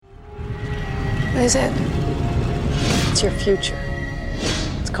What is it? It's your future.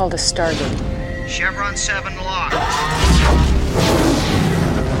 It's called a Stargate. Chevron 7 locked.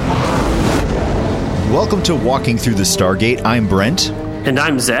 Welcome to Walking Through the Stargate. I'm Brent. And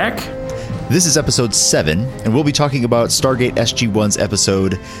I'm Zach. This is episode 7, and we'll be talking about Stargate SG-1's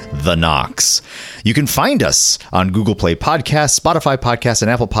episode, The Nox. You can find us on Google Play Podcasts, Spotify Podcasts, and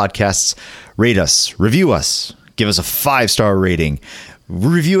Apple Podcasts. Rate us, review us, give us a 5-star rating.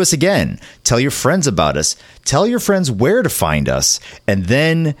 Review us again. Tell your friends about us. Tell your friends where to find us, and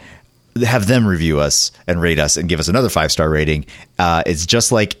then have them review us and rate us and give us another 5-star rating. It's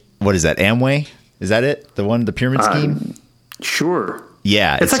just like, what is that, Amway? Is that it? The one, the pyramid scheme? Sure.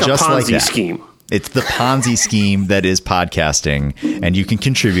 Yeah. It's like just a Ponzi like that. scheme. It's the Ponzi scheme that is podcasting, and you can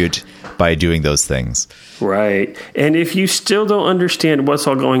contribute by doing those things. Right. And if you still don't understand what's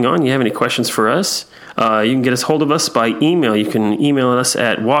all going on, you have any questions for us, you can get us hold of us by email. You can email us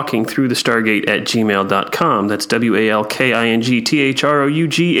at walkingthroughthestargate@gmail.com. That's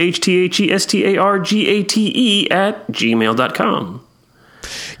WALKINGTHROUGHTHESTARGATE@gmail.com.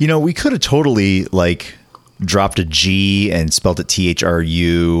 You know, we could have totally, like, dropped a G and spelled it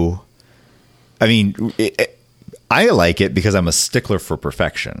THRU. I mean, I like it because I'm a stickler for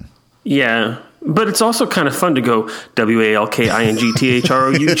perfection. Yeah. But it's also kind of fun to go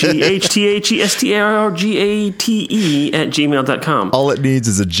WALKINGTHROUGHTHESTARGATE@gmail.com. All it needs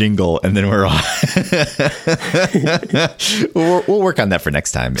is a jingle, and then we're on. We'll work on that for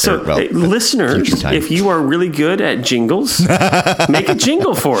next time. So, listeners, if you are really good at jingles, make a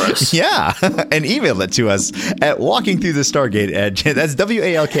jingle for us. Yeah, and email it to us at walkingthroughthestargate. That's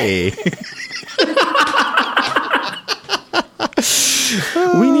WALK.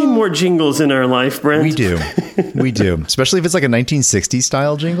 We need more jingles in our life, Brent. We do. Especially if it's like a 1960s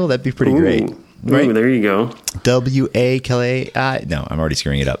style jingle. That'd be pretty great. Right? Ooh, there you go. WAKI. No, I'm already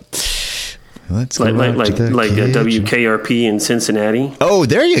screwing it up. Let's go like WKRP in Cincinnati. Oh,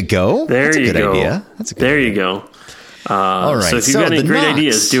 there you go. That's a good go. idea. That's a good there idea. you go. All right. So if you've got any great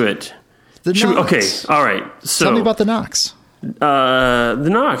ideas, do it. Okay. All right. So tell me about the Nox. The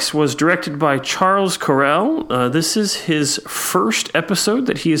Nox was directed by Charles Correll. This is his first episode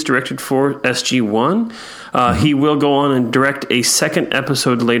that he has directed for SG-1. He will go on and direct a second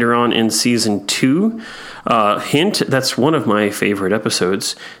episode later on in season 2. Hint, that's one of my favorite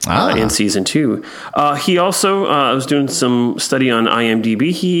episodes in season 2. He also was doing some study on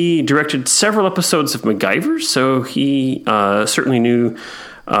IMDb. He directed several episodes of MacGyver, so he certainly knew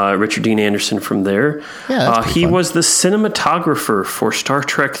Richard Dean Anderson from there. Yeah, he was the cinematographer for Star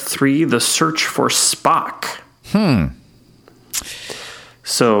Trek III, The Search for Spock.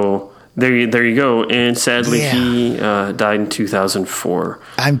 So there you go. And sadly, he died in 2004.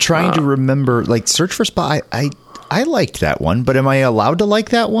 I'm trying to remember, like, Search for Spock. I liked that one, but am I allowed to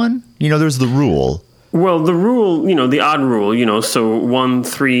like that one? You know, there's the rule. Well, the rule, the odd rule, so 1,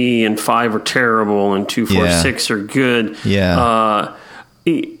 3, and 5 are terrible, and 2, 4, 6 are good. Yeah.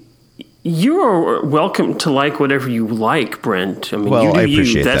 You are welcome to like whatever you like, Brent. I mean, well, you do I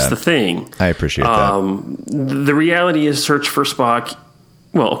appreciate you. That's that. the thing. I appreciate that. The reality is Search for Spock,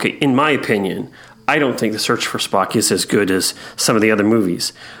 well, okay, in my opinion, I don't think The Search for Spock is as good as some of the other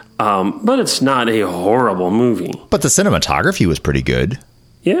movies. But it's not a horrible movie. But the cinematography was pretty good.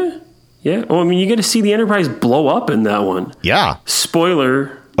 Yeah. Yeah. Well, I mean, you get to see the Enterprise blow up in that one. Yeah.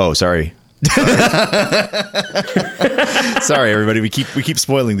 Spoiler. Oh, sorry. Sorry, everybody. We keep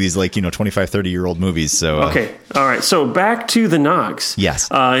spoiling these 25, 30-year-old movies. So okay. All right. So back to The Nox. Yes.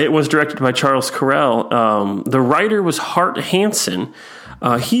 It was directed by Charles Correll. The writer was Hart Hansen.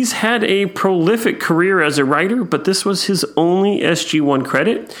 He's had a prolific career as a writer, but this was his only SG-1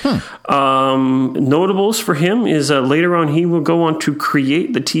 credit. Notables for him is later on he will go on to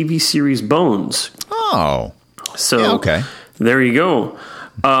create the TV series Bones. Oh. So yeah, okay. There you go.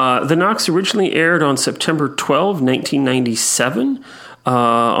 The Nox originally aired on September 12, 1997.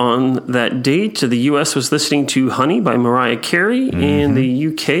 On that date, the U.S. was listening to Honey by Mariah Carey, and the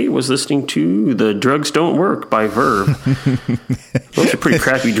U.K. was listening to The Drugs Don't Work by Verve. Those are pretty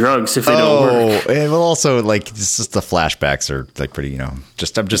crappy drugs if they don't work. And well, also, it's just the flashbacks are pretty,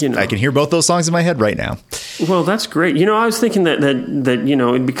 I can hear both those songs in my head right now. Well, that's great. I was thinking that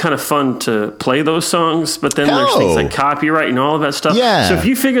it'd be kind of fun to play those songs, but then there's things like copyright and all of that stuff. Yeah. So if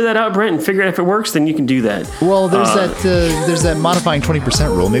you figure that out, Brent, and figure out if it works, then you can do that. Well, there's that modifying 20%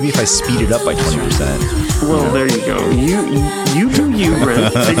 rule. Maybe if I speed it up by 20%. Well, there you go. You do you,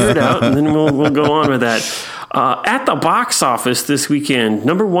 Brent. Figure it out, and then we'll go on with that. At the box office this weekend,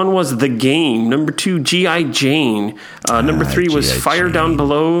 number 1 was The Game. Number 2, G.I. Jane. Number 3 was G.I. Fire Jane. Down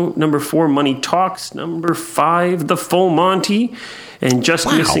Below. Number 4, Money Talks. Number 5, The Full Monty. And just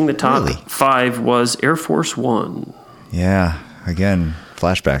missing the top really? 5 was Air Force One. Yeah. Again,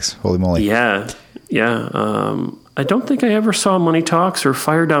 flashbacks. Holy moly. Yeah. I don't think I ever saw Money Talks or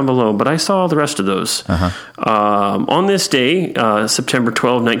Fire Down Below, but I saw the rest of those. On this day, September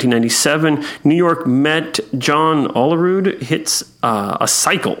 12, 1997, New York Met John Olerud hits a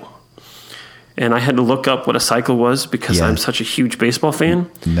cycle. And I had to look up what a cycle was because I'm such a huge baseball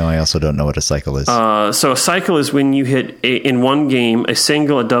fan. No, I also don't know what a cycle is. So a cycle is when you hit, in one game, a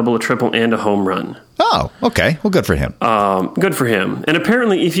single, a double, a triple, and a home run. Oh, okay. Well, good for him. Good for him. And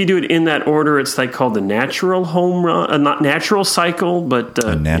apparently, if you do it in that order, it's like called the natural home run, not natural cycle, but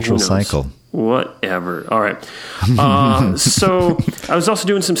a natural cycle. Whatever. All right. So I was also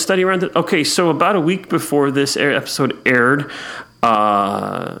doing some study around it. Okay, so about a week before this episode aired,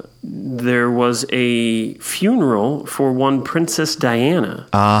 there was a funeral for one Princess Diana.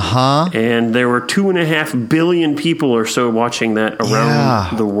 And there were 2.5 billion people or so watching that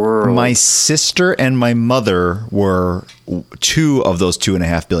around the world. My sister and my mother were 2 of those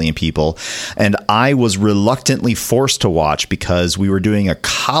 2.5 billion people. And I was reluctantly forced to watch because we were doing a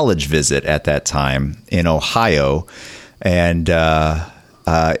college visit at that time in Ohio. And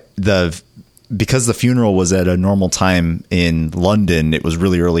because the funeral was at a normal time in London, it was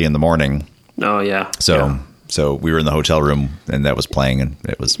really early in the morning. Oh, yeah. So we were in the hotel room and that was playing, and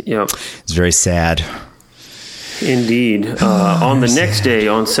it was very sad. Indeed. On the next day,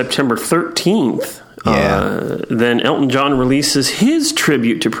 on September 13th, then Elton John releases his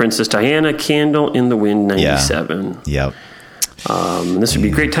tribute to Princess Diana, Candle in the Wind 97. Yep. This would be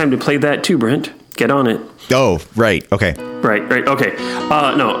a great time to play that too, Brent. Get on it. Oh, right. Okay. Right. Okay.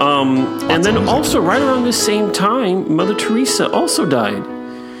 And then also right around the same time, Mother Teresa also died.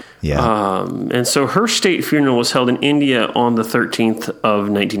 Yeah. And so her state funeral was held in India on the 13th of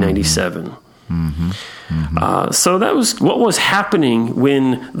 1997. So that was what was happening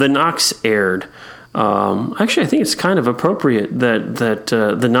when The Knox aired. Actually, I think it's kind of appropriate that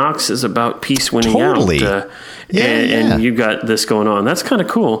The Knox is about peace winning out. And you got this going on. That's kind of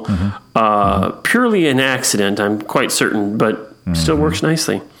cool. Purely an accident, I'm quite certain, but still works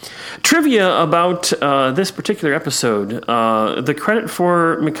nicely. Trivia about this particular episode. The credit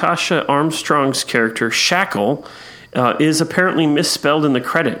for Mikasha Armstrong's character, Shackle, is apparently misspelled in the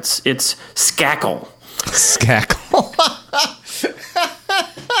credits. It's Skackle. Skackle.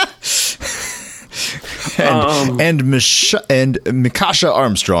 and Mikasha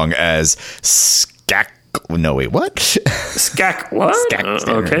Armstrong as Skack. No, wait, what? Skack what?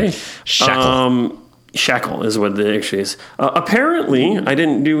 Okay. Shackle. Shackle is what it actually is. Apparently, I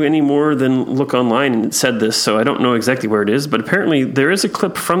didn't do any more than look online and it said this, so I don't know exactly where it is, but apparently there is a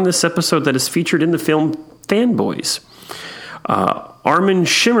clip from this episode that is featured in the film Fanboys. Armin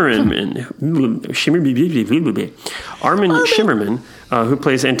Shimmerman, who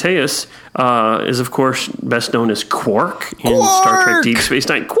plays Antaeus, is of course best known as Quark in Star Trek Deep Space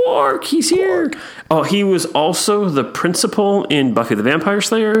Nine. Quark, he's here. Oh, he was also the principal in Buffy the Vampire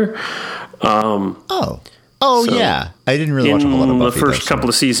Slayer. Yeah. I didn't really watch a lot of Buffy. The first couple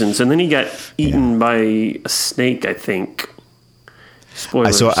of seasons, and then he got eaten by a snake, I think.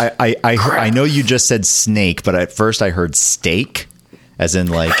 Spoilers. So I know you just said snake, but at first I heard steak, as in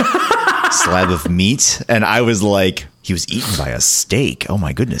like slab of meat, and I was like, he was eaten by a steak. Oh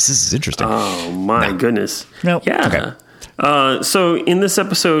my goodness, this is interesting. Oh my goodness. No. Yeah. Okay. So in this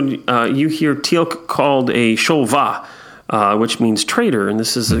episode, you hear Teal'c called a Sholva, which means traitor, and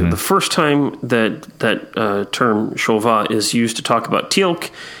this is the first time that term Sholva is used to talk about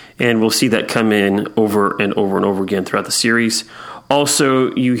Teal'c, and we'll see that come in over and over and over again throughout the series.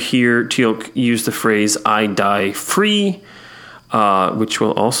 Also, you hear Teal'c use the phrase "I die free," which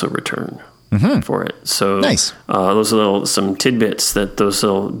will also return for it. So nice. Those are some tidbits those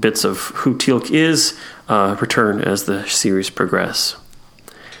little bits of who Teal'c is return as the series progress.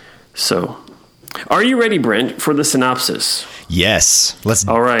 So, are you ready, Brent, for the synopsis? Yes. Let's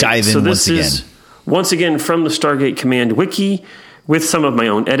All right. dive in once again. Is once again from the Stargate Command Wiki with some of my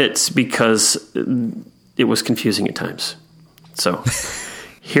own edits because it was confusing at times. So,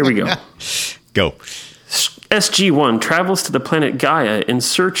 here we go. Go. SG-1 travels to the planet Gaia in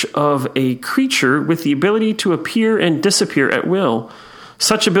search of a creature with the ability to appear and disappear at will.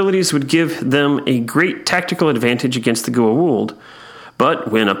 Such abilities would give them a great tactical advantage against the Goa'uld.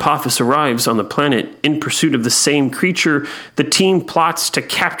 But when Apophis arrives on the planet in pursuit of the same creature, the team plots to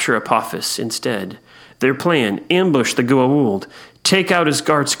capture Apophis instead. Their plan: ambush the Goa'uld, take out his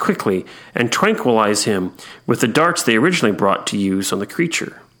guards quickly, and tranquilize him with the darts they originally brought to use on the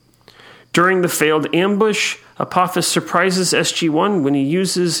creature. During the failed ambush, Apophis surprises SG-1 when he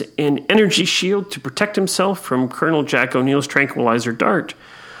uses an energy shield to protect himself from Colonel Jack O'Neill's tranquilizer dart.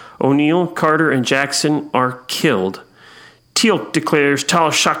 O'Neill, Carter, and Jackson are killed. Teal'c declares,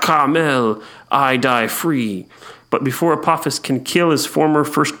 "Tal Shaka Mel, I die free." But before Apophis can kill his former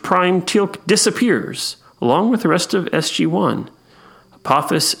First Prime, Teal'c disappears, along with the rest of SG-1.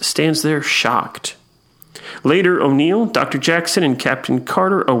 Apophis stands there shocked. Later, O'Neill, Dr. Jackson, and Captain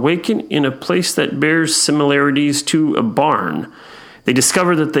Carter awaken in a place that bears similarities to a barn. They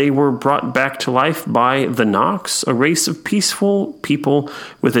discover that they were brought back to life by the Nox, a race of peaceful people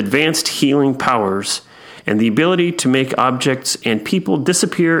with advanced healing powers and the ability to make objects and people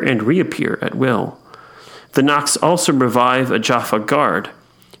disappear and reappear at will. The Nox also revive a Jaffa guard.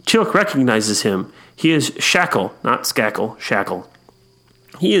 Teal'c recognizes him. He is Shackle, not Skackle, Shackle.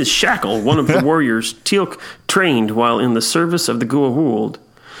 He is Shackle, one of the warriors Teal'c trained while in the service of the Goa'uld.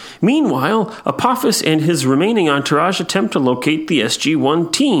 Meanwhile, Apophis and his remaining entourage attempt to locate the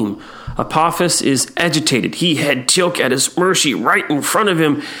SG-1 team. Apophis is agitated. He had Teal'c at his mercy right in front of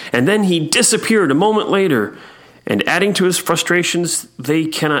him, and then he disappeared a moment later. And adding to his frustrations, they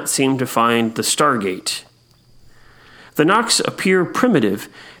cannot seem to find the Stargate. The Nox appear primitive,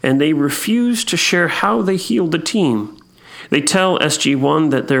 and they refuse to share how they healed the team. They tell SG-1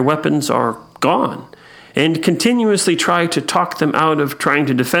 that their weapons are gone, and continuously try to talk them out of trying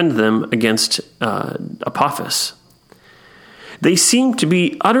to defend them against Apophis. They seem to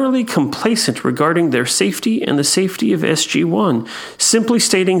be utterly complacent regarding their safety and the safety of SG-1, simply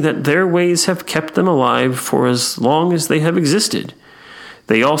stating that their ways have kept them alive for as long as they have existed.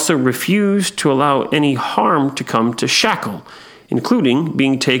 They also refuse to allow any harm to come to Shackle, including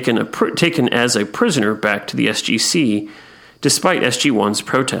being taken as a prisoner back to the SGC, despite SG-1's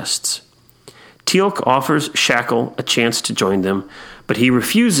protests. Teal'c offers Shackle a chance to join them, but he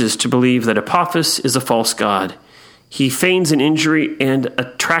refuses to believe that Apophis is a false god. He feigns an injury and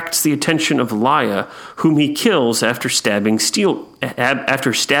attracts the attention of Laia, whom he kills after stabbing Teal'c.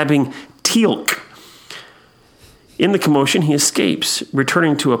 In the commotion, he escapes.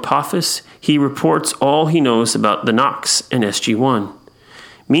 Returning to Apophis, he reports all he knows about the Nox and SG-1.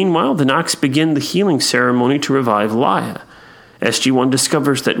 Meanwhile, the Nox begin the healing ceremony to revive Laia. SG-1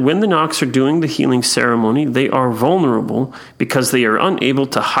 discovers that when the Nox are doing the healing ceremony, they are vulnerable because they are unable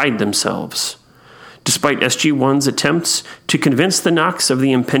to hide themselves. Despite SG-1's attempts to convince the Nox of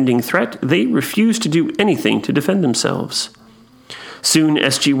the impending threat, they refuse to do anything to defend themselves. Soon,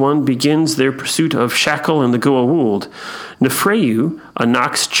 SG-1 begins their pursuit of Shackle and the Goa'uld. Nefreyu, a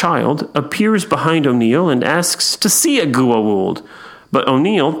Nox child, appears behind O'Neill and asks to see a Goa'uld, but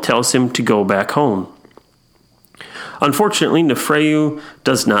O'Neill tells him to go back home. Unfortunately, Nefreyu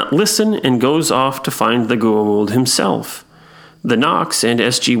does not listen and goes off to find the Goa'uld himself. The Nox and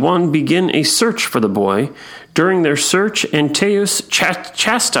SG-1 begin a search for the boy. During their search, Antaeus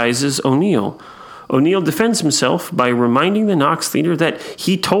chastises O'Neill. O'Neill defends himself by reminding the Nox leader that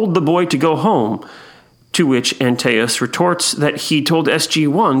he told the boy to go home, to which Antaeus retorts that he told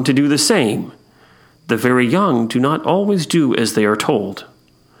SG-1 to do the same. The very young do not always do as they are told.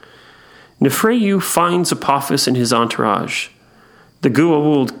 Nefreyu finds Apophis and his entourage. The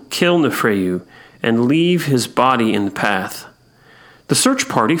Goa'uld kill Nefreyu and leave his body in the path. The search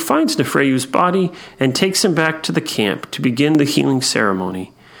party finds Nefreyu's body and takes him back to the camp to begin the healing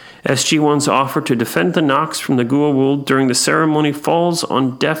ceremony. SG-1's offer to defend the Nox from the Goa'uld during the ceremony falls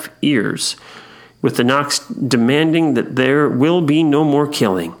on deaf ears, with the Nox demanding that there will be no more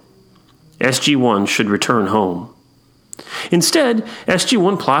killing. SG-1 should return home. Instead,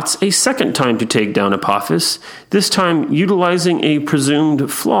 SG-1 plots a second time to take down Apophis, this time utilizing a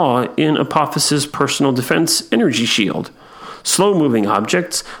presumed flaw in Apophis's personal defense energy shield. Slow-moving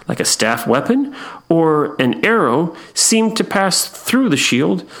objects, like a staff weapon or an arrow, seem to pass through the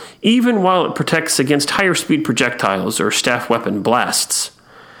shield, even while it protects against higher-speed projectiles or staff weapon blasts.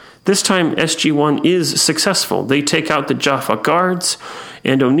 This time, SG-1 is successful. They take out the Jaffa guards,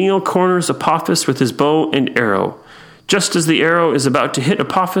 and O'Neill corners Apophis with his bow and arrow. Just as the arrow is about to hit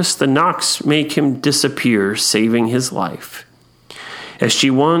Apophis, the Nox make him disappear, saving his life.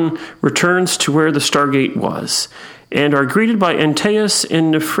 SG-1 returns to where the Stargate was, and are greeted by Antaeus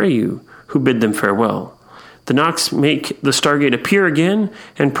and Nefreyu, who bid them farewell. The Nox make the Stargate appear again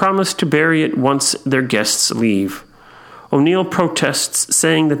and promise to bury it once their guests leave. O'Neill protests,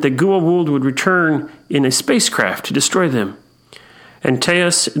 saying that the Goa'uld would return in a spacecraft to destroy them.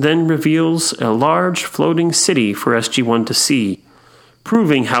 Antaeus then reveals a large floating city for SG-1 to see,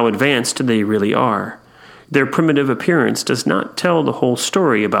 proving how advanced they really are. Their primitive appearance does not tell the whole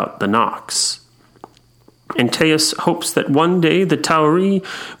story about the Nox. Antaeus hopes that one day the Tauri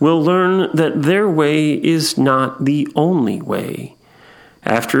will learn that their way is not the only way.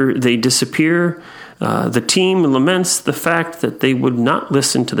 After they disappear, the team laments the fact that they would not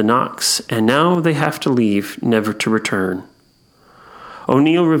listen to the Nox, and now they have to leave, never to return.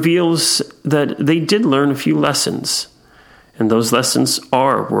 O'Neill reveals that they did learn a few lessons, and those lessons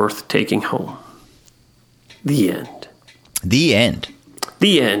are worth taking home. The end. The end.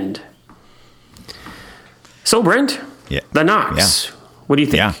 The end. So, Brent, the Nox, what do you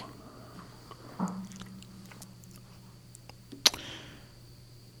think? Yeah.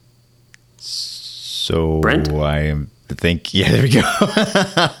 So, Brent? I think, there we go.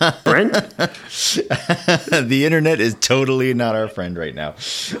 Brent? The internet is totally not our friend right now.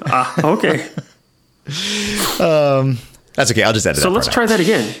 Okay. That's okay. I'll just edit that. So let's try that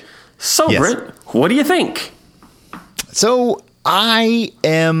again. So, Yes. Brent, what do you think? So I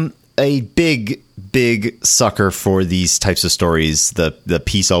am a big sucker for these types of stories. The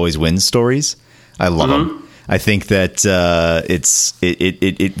peace always wins stories. I love them. I think that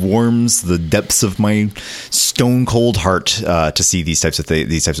it warms the depths of my stone cold heart to see these types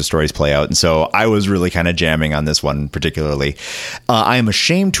of stories play out. And so I was really kind of jamming on this one particularly. I am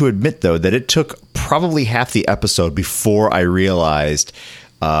ashamed to admit, though, that it took probably half the episode before I realized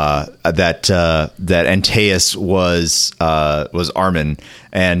that Antaeus was Armin,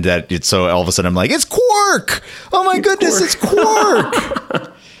 and that it's so all of a sudden I'm like, it's Quark! Oh my goodness, it's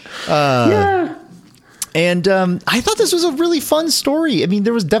Quark! Yeah. And I thought this was a really fun story. I mean,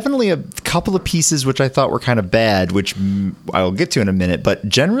 there was definitely a couple of pieces which I thought were kind of bad, which I'll get to in a minute. But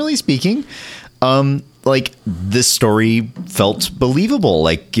generally speaking, like this story felt believable.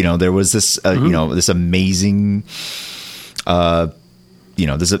 Like, there was this, this amazing,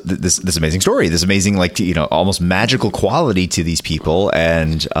 this amazing story, this amazing, almost magical quality to these people,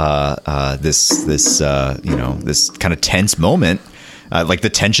 and this kind of tense moment. Like the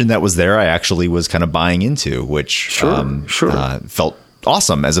tension that was there, I actually was kind of buying into, which felt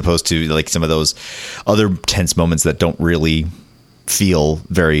awesome, as opposed to like some of those other tense moments that don't really feel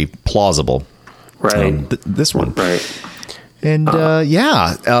very plausible. Right. This one. Right. And at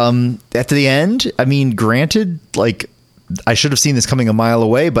the end, I mean, granted, like I should have seen this coming a mile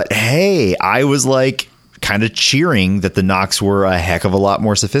away, but hey, I was like kind of cheering that the Nox were a heck of a lot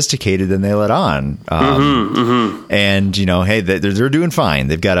more sophisticated than they let on. And hey, they're doing fine.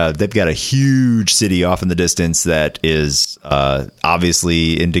 They've got a huge city off in the distance that is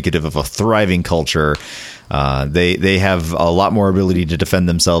obviously indicative of a thriving culture. They have a lot more ability to defend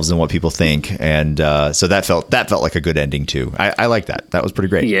themselves than what people think, and so that felt like a good ending too. I like that. That was pretty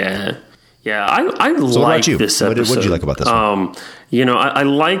great. Yeah. Yeah, I So like you? this episode. What did you like about this one? I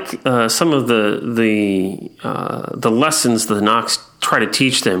like some of the lessons the Nox try to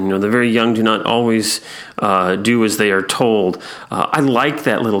teach them. The very young do not always do as they are told. I like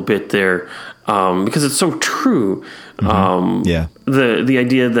that little bit there because it's so true. The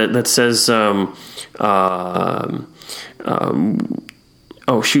idea that says,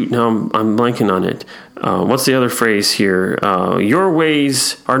 oh shoot, now I'm blanking on it. What's the other phrase here? Your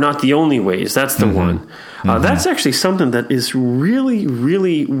ways are not the only ways. That's the one. That's actually something that is really,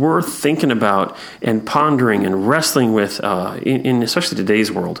 really worth thinking about and pondering and wrestling with in especially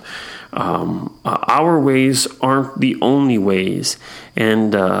today's world. Our ways aren't the only ways.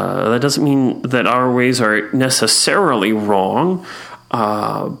 And that doesn't mean that our ways are necessarily wrong.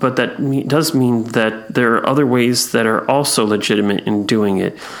 But that does mean that there are other ways that are also legitimate in doing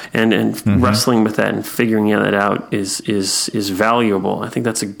it, and wrestling with that and figuring that out is valuable. I think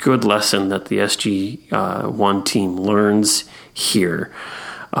that's a good lesson that the SG-1 team learns here.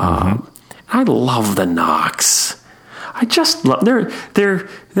 I love the Nox. I just love they're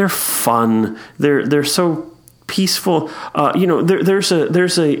fun. They're so peaceful. There's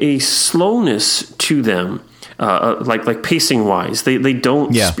a slowness to them. Like pacing wise, they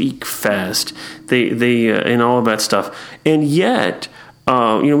don't speak fast. They and all of that stuff. And yet,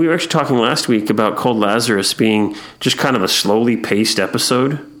 we were actually talking last week about Cold Lazarus being just kind of a slowly paced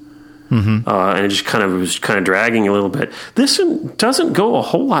episode, and it just was dragging a little bit. This one doesn't go a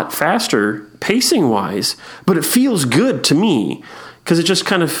whole lot faster pacing wise, but it feels good to me because it just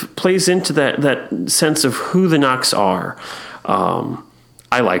kind of plays into that sense of who the Nox are.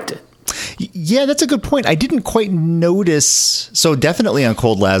 I liked it. Yeah, that's a good point. I didn't quite notice. So definitely on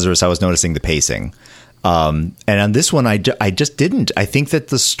Cold Lazarus, I was noticing the pacing. And on this one, I just didn't. I think that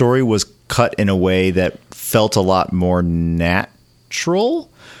the story was cut in a way that felt a lot more natural.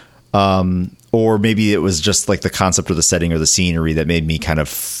 Or maybe it was just like the concept or the setting or the scenery that made me kind of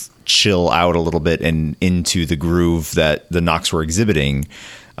chill out a little bit and into the groove that the Nox were exhibiting.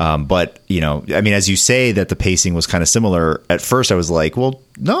 But, I mean, as you say that the pacing was kind of similar, at first I was like, well,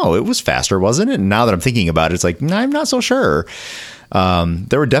 no, it was faster, wasn't it? And now that I'm thinking about it, it's like, I'm not so sure.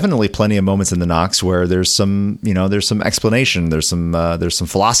 There were definitely plenty of moments in the Nox where there's some explanation, there's some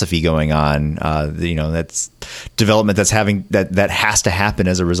philosophy going on, that's development that has to happen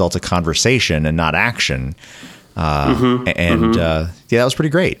as a result of conversation and not action. That was pretty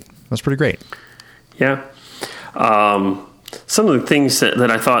great. Yeah. Some of the things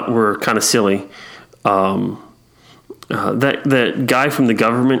that I thought were kind of silly, that guy from the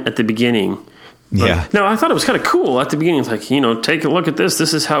government at the beginning. Yeah. No, I thought it was kind of cool at the beginning. It's like, take a look at this.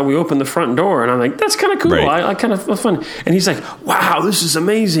 This is how we open the front door. And I'm like, that's kind of cool. Right. I kind of was fun. And he's like, wow, this is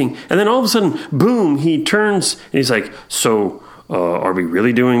amazing. And then all of a sudden, boom, he turns and he's like, so are we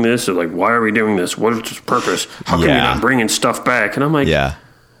really doing this? Or like, why are we doing this? What is its purpose? How come you're not bringing stuff back? And I'm like,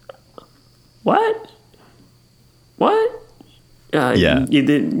 what? You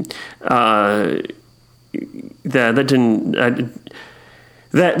did, that didn't.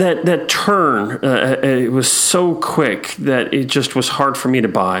 That turn, it was so quick that it just was hard for me to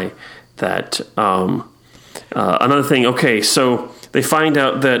buy that. Another thing, okay, so they find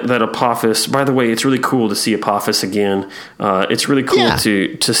out that Apophis, by the way, it's really cool to see Apophis again. It's really cool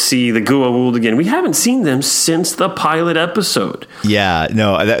to see the Goa'uld again. We haven't seen them since the pilot episode. Yeah,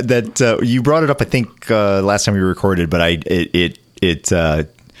 no, that you brought it up, I think, last time we recorded, but I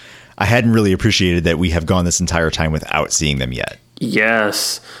hadn't really appreciated that we have gone this entire time without seeing them yet.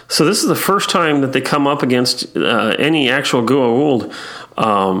 Yes. So this is the first time that they come up against any actual Goa'uld.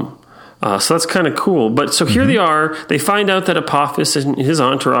 So that's kind of cool. But so here they are. They find out that Apophis and his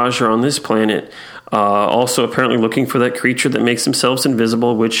entourage are on this planet, also apparently looking for that creature that makes themselves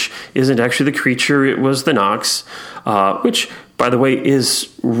invisible, which isn't actually the creature. It was the Nox, which, by the way,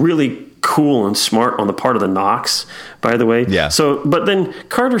 is really cool and smart on the part of the Nox, by the way. Yeah. So, but then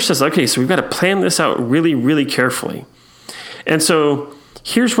Carter says, okay, so we've got to plan this out really, really carefully. And so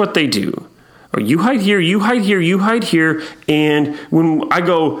here's what they do. You hide here, you hide here, you hide here. And when I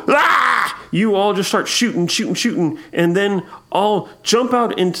go, you all just start shooting. And then I'll jump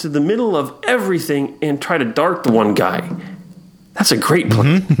out into the middle of everything and try to dart the one guy. That's a great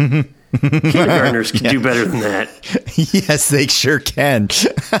plan. Kindergartners can do better than that. Yes, they sure can.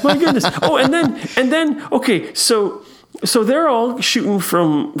 My goodness. Oh, and then, okay, so they're all shooting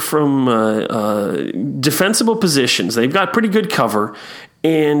from defensible positions. They've got pretty good cover,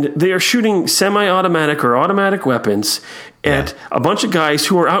 and they are shooting semi-automatic or automatic weapons at a bunch of guys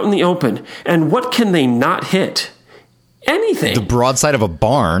who are out in the open. And what can they not hit? Anything. The broadside of a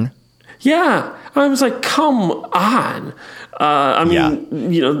barn. Yeah. I was like, come on. I mean,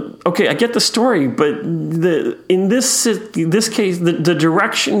 okay, I get the story, but in this case, the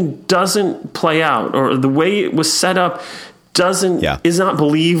direction doesn't play out, or the way it was set up is not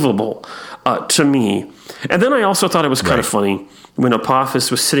believable to me. And then I also thought it was kind of funny when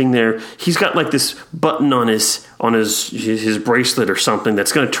Apophis was sitting there. He's got like this button on his bracelet or something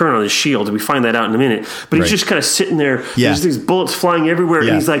that's going to turn on his shield. We find that out in a minute. But he's just kind of sitting there. Yeah. There's these bullets flying everywhere, and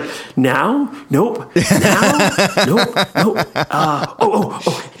he's like, "Now, nope. Now, nope.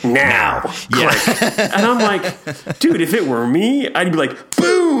 Now." Yeah. And I'm like, dude, if it were me, I'd be like,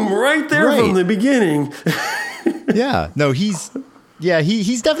 boom, right there from the beginning. Yeah. No, he's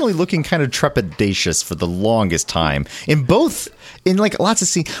definitely looking kind of trepidatious for the longest time in like lots of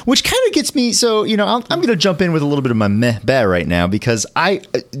scenes, which kind of gets me. So, I'm going to jump in with a little bit of my meh right now, because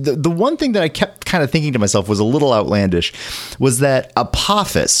the one thing that I kept kind of thinking to myself was a little outlandish, was that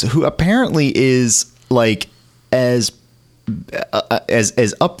Apophis, who apparently is like as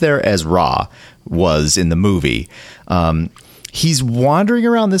up there as Ra was in the movie, he's wandering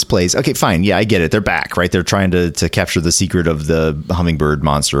around this place. Okay, fine. Yeah, I get it. They're back, right? They're trying to capture the secret of the hummingbird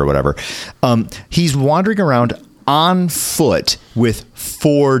monster or whatever. He's wandering around on foot with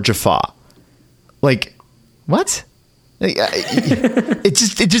 4 Jaffa. Like, what? It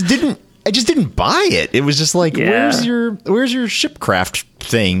just didn't buy it. It was just like, where's your shipcraft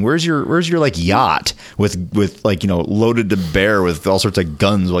thing? Where's your like yacht with like, loaded to bear with all sorts of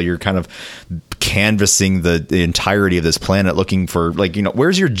guns while you're kind of canvassing the entirety of this planet looking for, like,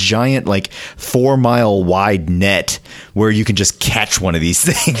 where's your giant like 4-mile wide net where you can just catch one of these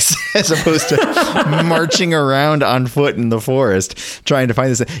things as opposed to marching around on foot in the forest trying to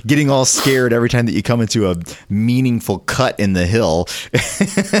find this, getting all scared every time that you come into a meaningful cut in the hill.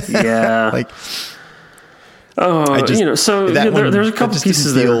 Yeah. Like, so there's a couple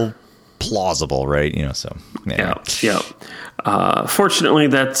pieces there. plausible, right? So fortunately,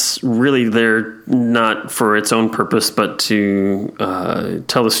 that's really there not for its own purpose, but to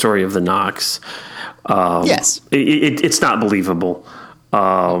tell the story of the Nox. Yes, it's not believable,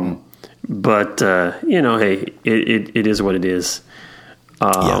 but hey, it is what it is.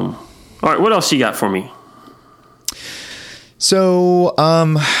 All right, what else you got for me? So,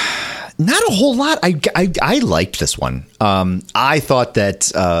 not a whole lot. I liked this one. I thought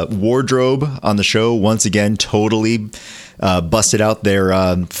that wardrobe on the show once again totally busted out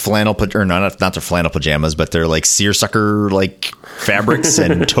their flannel or not their flannel pajamas, but their like seersucker like fabrics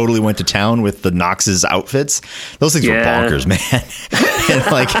and totally went to town with the Nox's outfits. Those things were bonkers, man. And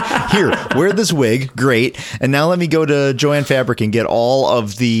like, here, wear this wig, great, and now let me go to Joann Fabric and get all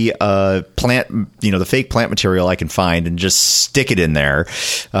of the plant, the fake plant material I can find and just stick it in there.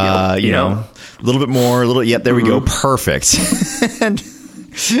 A little bit more, there we go, perfect. and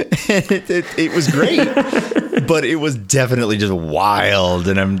it was great, but it was definitely just wild,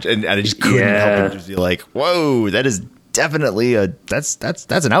 and I just couldn't help but just be like, whoa, that is definitely that's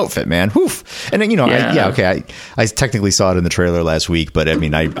an outfit, man. Woof. And then, I technically saw it in the trailer last week, but I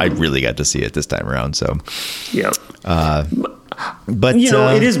mean, I really got to see it this time around. So, but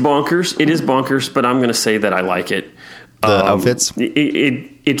it is bonkers, but I'm going to say that I like it. The outfits,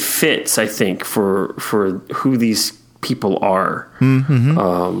 it fits, I think, for who these people are.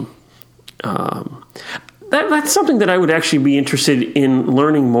 Mm-hmm. That's something that I would actually be interested in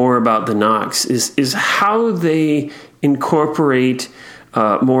learning more about the Nox is how they incorporate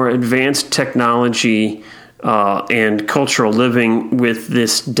more advanced technology and cultural living with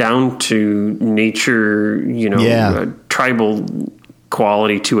this down to nature, tribal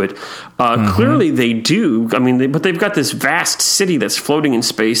quality to it. Clearly they do. I mean, but they've got this vast city that's floating in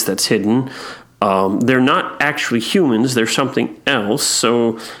space that's hidden. They're not actually humans. They're something else.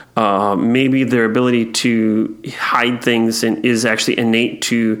 So maybe their ability to hide things is actually innate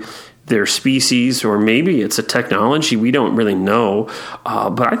to their species, or maybe it's a technology. We don't really know.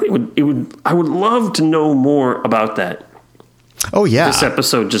 But I think I would love to know more about that. Oh, yeah. This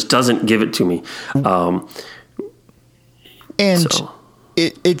episode just doesn't give it to me.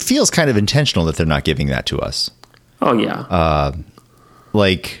 It feels kind of intentional that they're not giving that to us. Oh, yeah.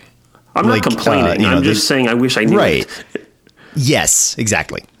 I'm not complaining. I'm just saying I wish I knew it. Yes,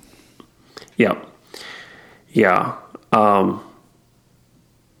 exactly. Yeah.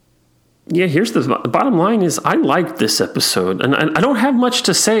 Here's the bottom line is I liked this episode, and I don't have much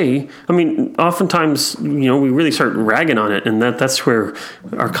to say. I mean, oftentimes, we really start ragging on it, and that's where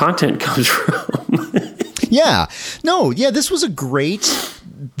our content comes from.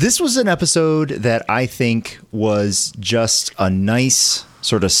 This was an episode that I think was just a nice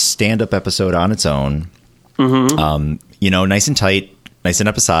sort of stand-up episode on its own. Mm-hmm. Nice and tight, nice and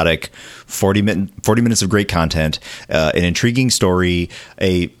episodic, 40 minutes of great content, an intriguing story,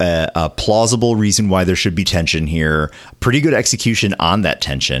 a plausible reason why there should be tension here, pretty good execution on that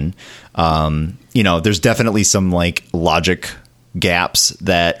tension. There's definitely some like logic gaps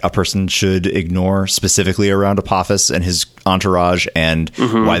that a person should ignore, specifically around Apophis and his entourage, and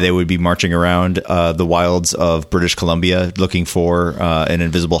why they would be marching around the wilds of British Columbia looking for an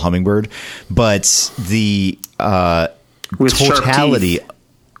invisible hummingbird. But the totality,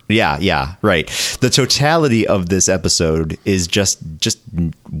 right. The totality of this episode is just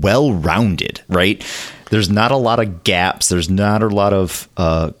well-rounded, right? There's not a lot of gaps. There's not a lot of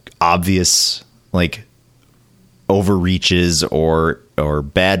obvious like overreaches or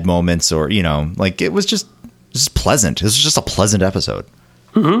bad moments, or it was just pleasant. It was just a pleasant episode.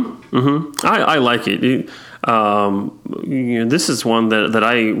 I like it. This is one that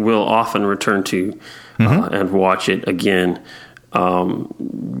I will often return to and watch it again,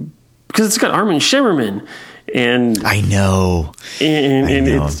 because it's got Armin Shimmerman, and I know, and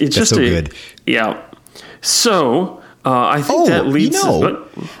it's just so good. Yeah. So I think that leads.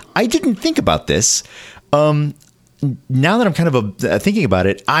 I didn't think about this. Now that I'm kind of thinking about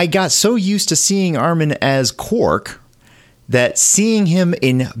it, I got so used to seeing Armin as Quark that seeing him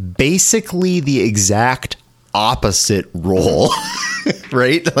in basically the exact opposite role,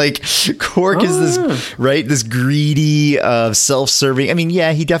 right? Like Quark is this greedy, self-serving. I mean,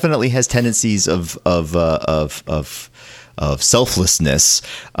 he definitely has tendencies of selflessness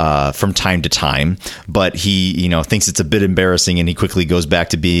from time to time, but he thinks it's a bit embarrassing, and he quickly goes back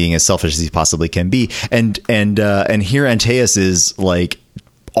to being as selfish as he possibly can be. And here Antaeus is like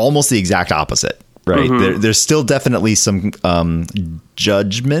almost the exact opposite, right? There's still definitely some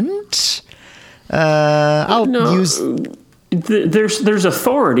judgment. There's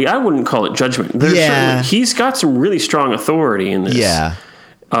authority. I wouldn't call it judgment. He's got some really strong authority in this.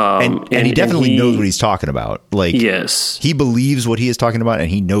 And he definitely knows what he's talking about. Like, yes, he believes what he is talking about, and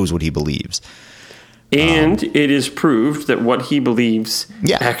he knows what he believes. And it is proved that what he believes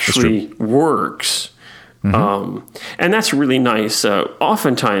actually works. And that's really nice.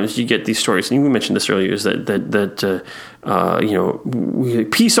 Oftentimes you get these stories, and we mentioned this earlier, is that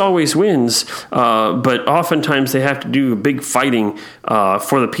peace always wins, but oftentimes they have to do big fighting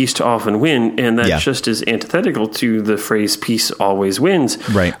for the peace to often win, and that just is antithetical to the phrase "peace always wins."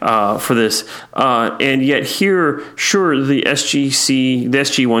 Right. For this, and yet here, sure, the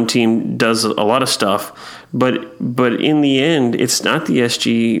SG1 team does a lot of stuff. But in the end, it's not the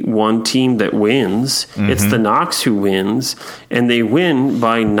SG1 team that wins. It's the Nox who wins, and they win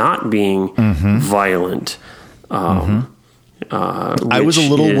by not being violent. I was a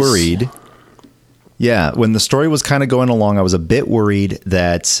little worried. Yeah, when the story was kind of going along, I was a bit worried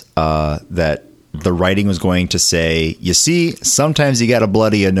that that the writing was going to say, you see, sometimes you got to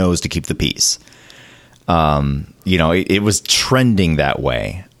bloody a nose to keep the peace. It was trending that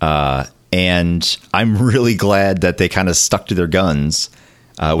way. And I'm really glad that they kind of stuck to their guns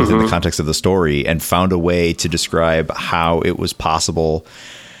within the context of the story and found a way to describe how it was possible.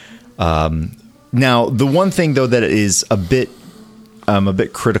 Now, the one thing, though, that is I'm a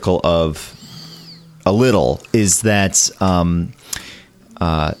bit critical of a little is that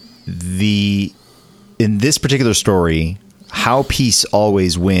in this particular story, how peace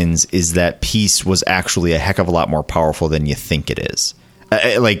always wins is that peace was actually a heck of a lot more powerful than you think it is.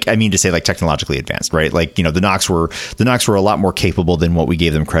 Technologically advanced, right? Like, the Nox were a lot more capable than what we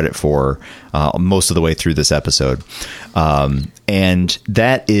gave them credit for most of the way through this episode. And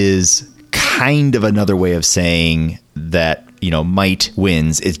that is kind of another way of saying that, might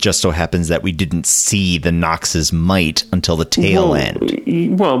wins. It just so happens that we didn't see the Nox's might until the tail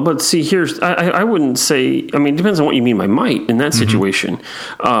end. Well, but see, I wouldn't say, it depends on what you mean by might in that situation.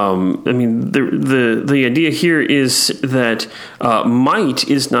 The idea here is that might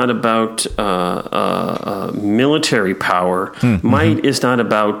is not about military power. Might is not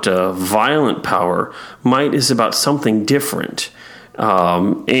about violent power. Might is about something different.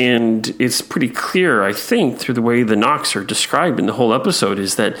 And it's pretty clear, I think, through the way the Nox are described in the whole episode,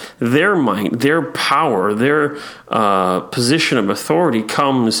 is that their might, their power, their position of authority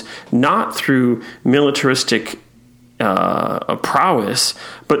comes not through militaristic prowess,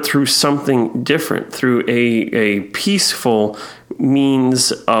 but through something different, through a peaceful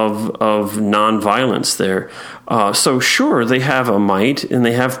means of nonviolence there. So sure, they have a might and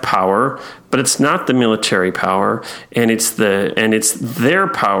they have power, but it's not the military power, and it's their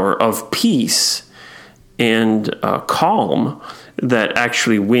power of peace and calm that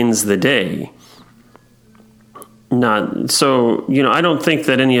actually wins the day. I don't think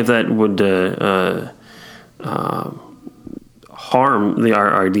that any of that would harm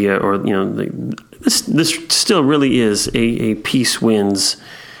our idea, or this still really is a peace wins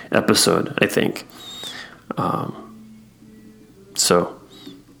episode, I think.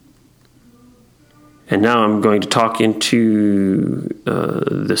 And now I'm going to talk into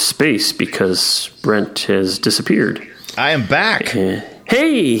the space because Brent has disappeared. I am back.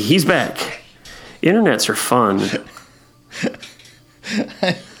 Hey, he's back. Internets are fun.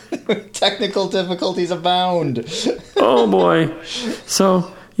 Technical difficulties abound. Oh boy.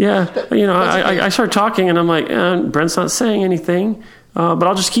 So yeah, I start talking and I'm like, Brent's not saying anything, but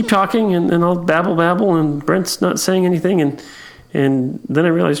I'll just keep talking and I'll babble, and Brent's not saying anything, and then I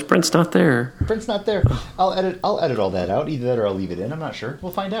realized Brent's not there. Brent's not there. I'll edit all that out. Either that or I'll leave it in. I'm not sure.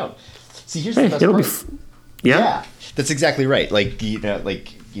 We'll find out. See, here's the best part. Yeah, that's exactly right.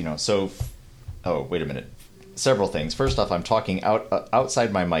 So. Oh, wait a minute. Several things. First off, I'm talking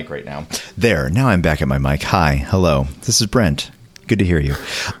outside my mic right now. There. Now I'm back at my mic. Hi. Hello. This is Brent. Good to hear you.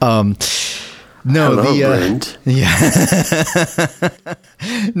 Hello, Brent. Yeah.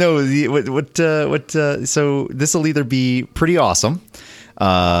 No. So this will either be pretty awesome.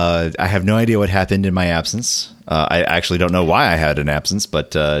 I have no idea what happened in my absence. I actually don't know why I had an absence,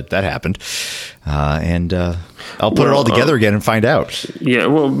 but that happened. And I'll put it all together again and find out. Yeah.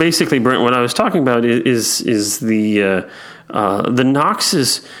 Well, basically, Brent, what I was talking about is the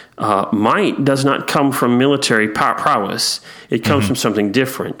Nox's might does not come from military prowess. It comes from something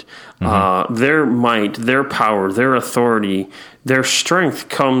different. Their might, their power, their authority, their strength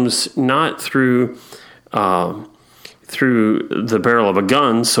comes not through the barrel of a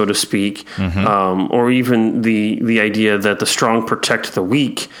gun, so to speak, or even the idea that the strong protect the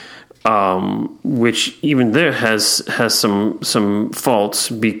weak, which even there has some faults,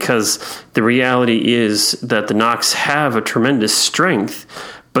 because the reality is that the Nox have a tremendous strength,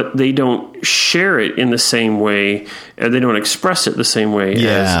 but they don't share it in the same way, and they don't express it the same way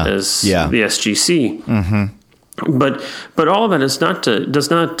as the SGC. Mm-hmm. But all of that is does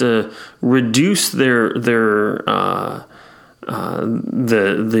not reduce the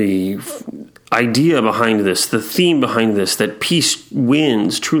idea behind this, the theme behind this, that peace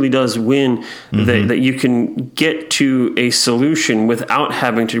wins, truly does win, that you can get to a solution without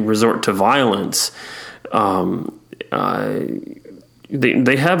having to resort to violence.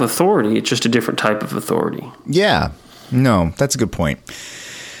 They have authority. It's just a different type of authority. Yeah. No, that's a good point.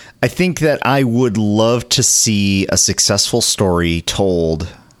 I think that I would love to see a successful story told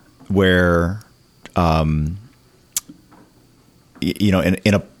where, in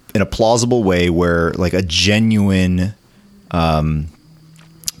a plausible way, where like a genuine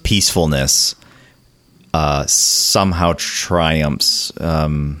peacefulness somehow triumphs.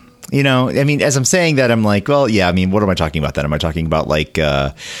 I mean, as I'm saying that, I'm like, well, yeah, I mean, what am I talking about then? Am I talking about like,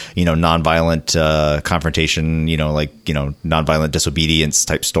 nonviolent confrontation, nonviolent disobedience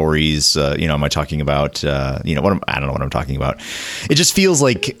type stories? Am I talking about, I don't know what I'm talking about. It just feels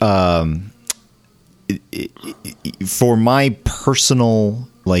like, for my personal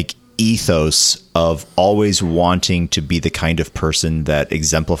like ethos of always wanting to be the kind of person that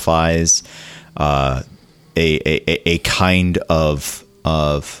exemplifies a kind of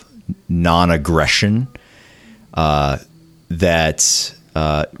non-aggression that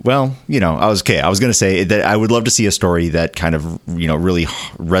I was going to say that I would love to see a story that kind of really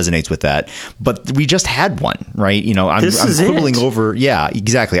resonates with that, but we just had one, right? I'm quibbling over, yeah,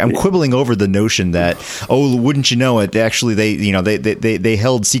 exactly. I'm quibbling over the notion that, oh, wouldn't you know it? Actually, they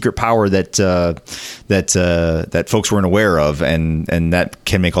held secret power that folks weren't aware of, and that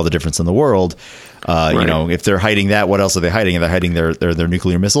can make all the difference in the world. Right. If they're hiding that, what else are they hiding? Are they hiding their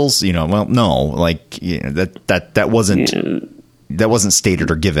nuclear missiles? Well, no, like that wasn't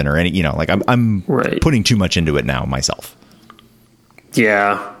stated or given or any, I'm right. Putting too much into it now myself.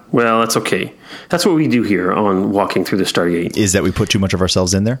 Yeah. Well, that's okay. That's what we do here on Walking Through the Stargate. Is that we put too much of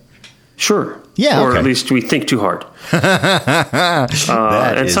ourselves in there? Sure. Yeah. Or okay. at least we think too hard. And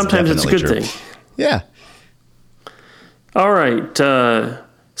sometimes it's a good thing. Yeah. All right.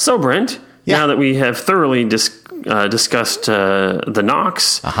 So Brent, now that we have thoroughly discussed the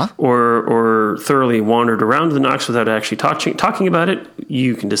Nox, or thoroughly wandered around the Nox without actually talking about it,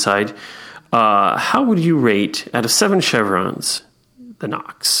 you can decide. How would you rate out of 7 chevrons the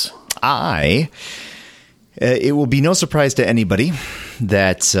Nox? It will be no surprise to anybody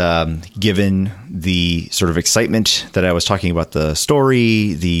that given the sort of excitement that I was talking about the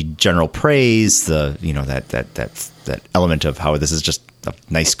story, the general praise, that element of how this is just a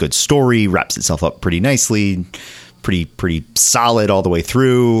nice, good story, wraps itself up pretty nicely, pretty solid all the way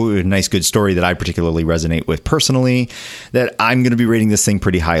through, a nice, good story that I particularly resonate with personally, that I'm going to be rating this thing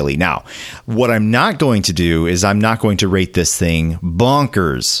pretty highly. Now, what I'm not going to do is I'm not going to rate this thing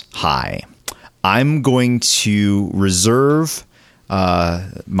bonkers high. I'm going to reserve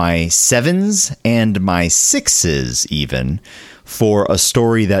my 7s and my 6s even for a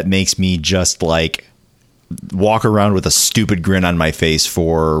story that makes me just like walk around with a stupid grin on my face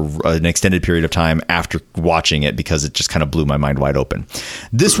for an extended period of time after watching it, because it just kind of blew my mind wide open.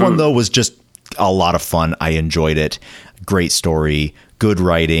 This one, though, was just a lot of fun. I enjoyed it. Great story, good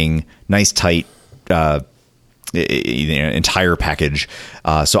writing, nice, tight, entire package.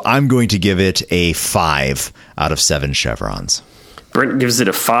 So I'm going to give it a 5 out of 7 chevrons. Brent gives it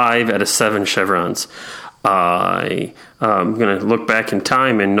a 5 out of 7 chevrons. I'm going to look back in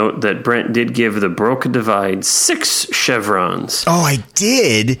time and note that Brent did give the Broca Divide 6 chevrons. Oh, I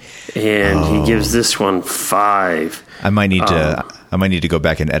did? And he gives this one 5. I might need to go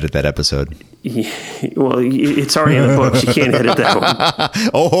back and edit that episode. Well, it's already in the books. You can't edit that one.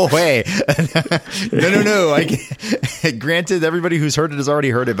 Oh, hey. No. Granted, everybody who's heard it has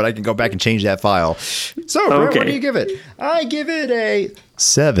already heard it, but I can go back and change that file. So, Brent, what do you give it? I give it a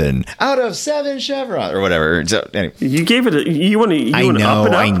 7 out of 7 chevrons, or whatever. So, anyway. You gave it you want to up it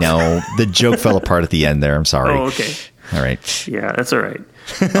up? I know. The joke fell apart at the end there. I'm sorry. Oh, okay. All right. Yeah, that's all right.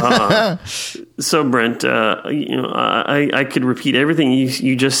 So, Brent, I could repeat everything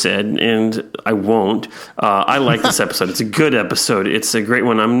you just said, and I won't. I like this episode. It's a good episode. It's a great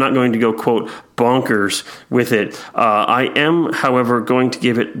one. I'm not going to go, quote, bonkers with it. I am, however, going to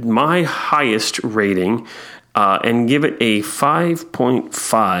give it my highest rating and give it a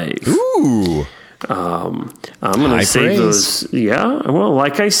 5.5. Ooh. I'm going to save those. Yeah. Well,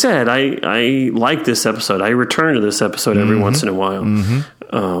 like I said, I like this episode. I return to this episode every once in a while.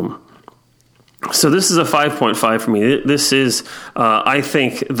 So this is a 5.5 for me. This is, I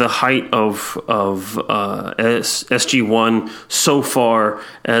think, the height of SG1 so far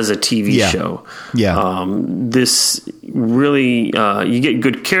as a TV show. Yeah. This really, you get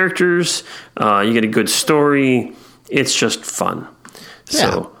good characters, you get a good story. It's just fun.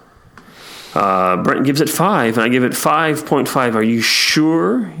 So Brent gives it 5, and I give it 5.5. Are you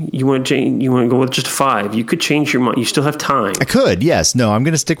sure you want to change? You want to go with just 5? You could change your mind. You still have time. I could, yes. No, I'm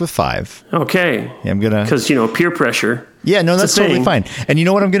going to stick with 5. Okay. Yeah, I'm going to... Because, peer pressure. Yeah, no, that's totally fine. And you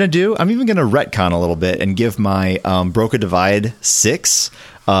know what I'm going to do? I'm even going to retcon a little bit and give my Broca Divide 6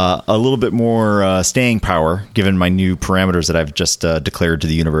 a little bit more staying power, given my new parameters that I've just declared to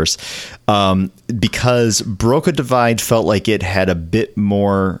the universe. Because Broca Divide felt like it had a bit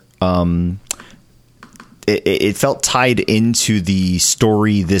more... It felt tied into the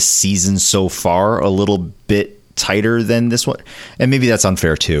story this season so far a little bit tighter than this one. And maybe that's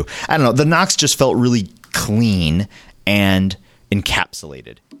unfair too. I don't know. The Nox just felt really clean and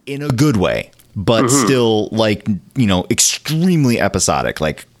encapsulated in a good way, but still extremely episodic.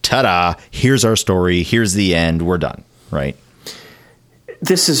 Like, ta-da, here's our story. Here's the end. We're done. Right.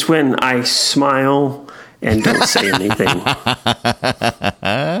 This is when I smile and don't say anything.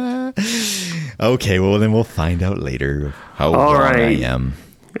 Okay, well, then we'll find out later how wrong I am.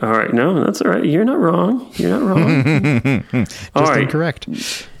 All right. No, that's all right. You're not wrong. Just all right. incorrect.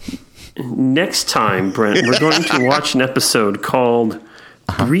 Next time, Brent, we're going to watch an episode called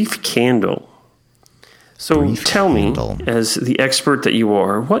Brief Candle. So tell me, as the expert that you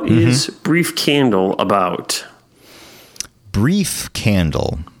are, what is Brief Candle about? Brief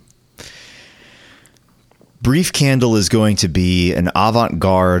Candle. Brief Candle is going to be an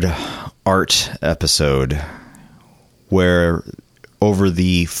avant-garde art episode where over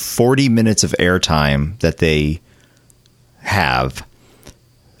the 40 minutes of airtime that they have,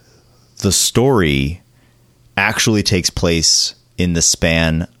 the story actually takes place in the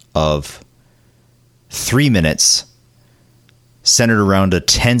span of 3 minutes, centered around a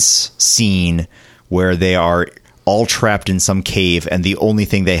tense scene where they are all trapped in some cave and the only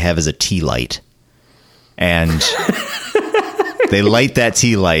thing they have is a tea light. And they light that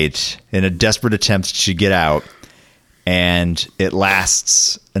tea light in a desperate attempt to get out, and it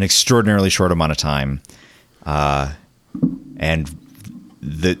lasts an extraordinarily short amount of time. And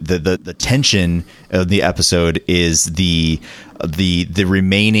the tension of the episode is the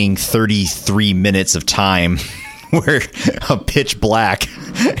remaining 33 minutes of time where a pitch black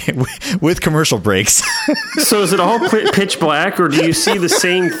with commercial breaks. So is it all pitch black, or do you see the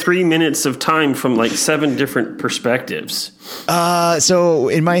same 3 minutes of time from like 7 different perspectives? So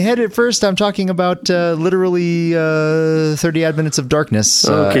in my head at first, I'm talking about literally 30 odd minutes of darkness.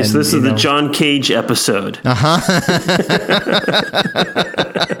 Okay, so this is the John Cage episode.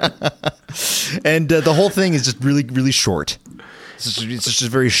 And the whole thing is just really, really short. It's just a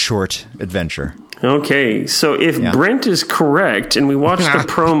very short adventure. Okay, so if Brent is correct and we watch the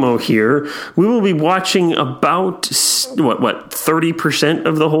promo here, we will be watching about, 30%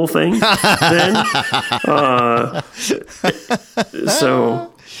 of the whole thing then?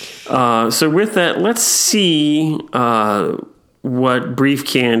 So with that, let's see what Brief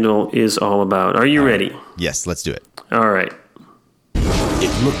Candle is all about. Are you ready? Yes, let's do it. All right. It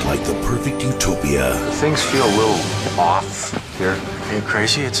looked like the perfect utopia. Things feel a little off here. Are you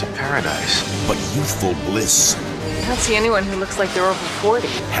crazy? It's a paradise. But youthful bliss I don't see anyone who looks like they're over 40.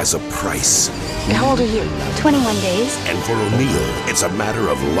 has a price. How old are you? 21 days. And for O'Neill, it's a matter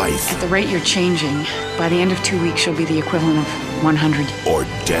of life At the rate you're changing, by the end of 2 weeks, you'll be the equivalent of 100. or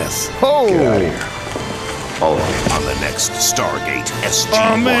death. Get out of here. All of you. On the next Stargate SG-1.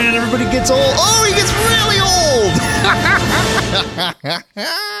 Oh man, everybody gets old. Oh, he gets really old.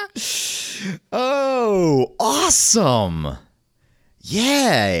 Oh, awesome.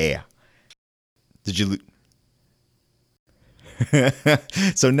 Yay. Did you...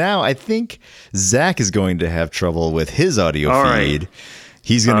 So now I think Zach is going to have trouble with his audio feed. Right.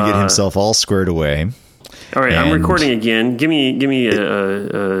 He's going to get himself all squared away. All right, I'm recording again. Give me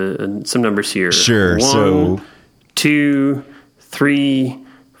some numbers here. Sure. 1, 2, 3,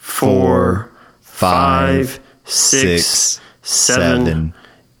 4, 5, 6, 7,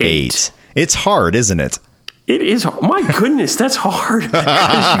 8. It's hard, isn't it? It is. My goodness, that's hard. You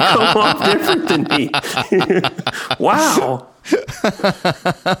come off different than me. Wow.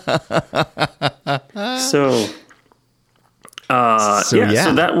 So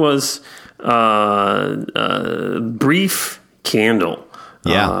that was Brief Candle.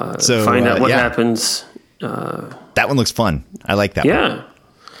 Yeah. So find out what happens. That one looks fun. I like that one. Yeah.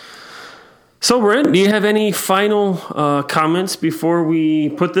 So, Brent, do you have any final comments before we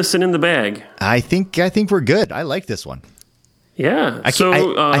put this in the bag? I think we're good. I like this one. Yeah. I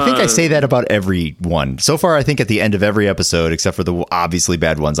think I say that about every one. So far, I think at the end of every episode, except for the obviously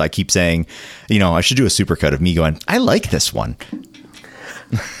bad ones, I keep saying, I should do a supercut of me going, I like this one.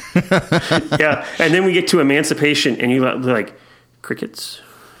 Yeah. And then we get to Emancipation and you're like, crickets.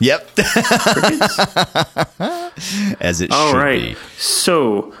 Yep. Crickets. As it All should right. be.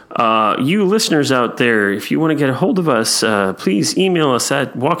 So, you listeners out there, if you want to get a hold of us, please email us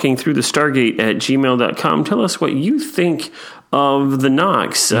at walkingthroughthestargate@gmail.com. Tell us what you think of the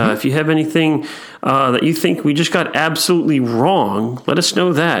Nox. If you have anything that you think we just got absolutely wrong, let us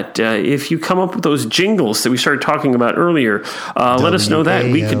know that. If you come up with those jingles that we started talking about earlier, let us know that.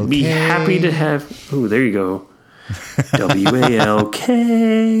 We could be happy to have... Oh, there you go.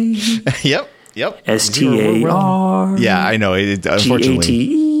 W-A-L-K. Yep. S-T-A-R. Yeah, I know. Unfortunately.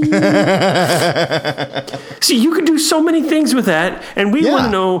 G-A-T-E. See, you can do so many things with that, and we want to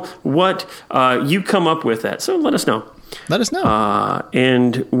know what you come up with that. So let us know.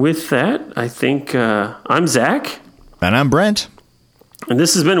 And with that, I think I'm Zach. And I'm Brent. And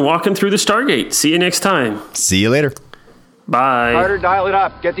this has been Walking Through the Stargate. See you next time. See you later. Bye. Carter, dial it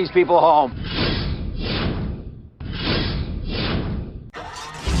up. Get these people home.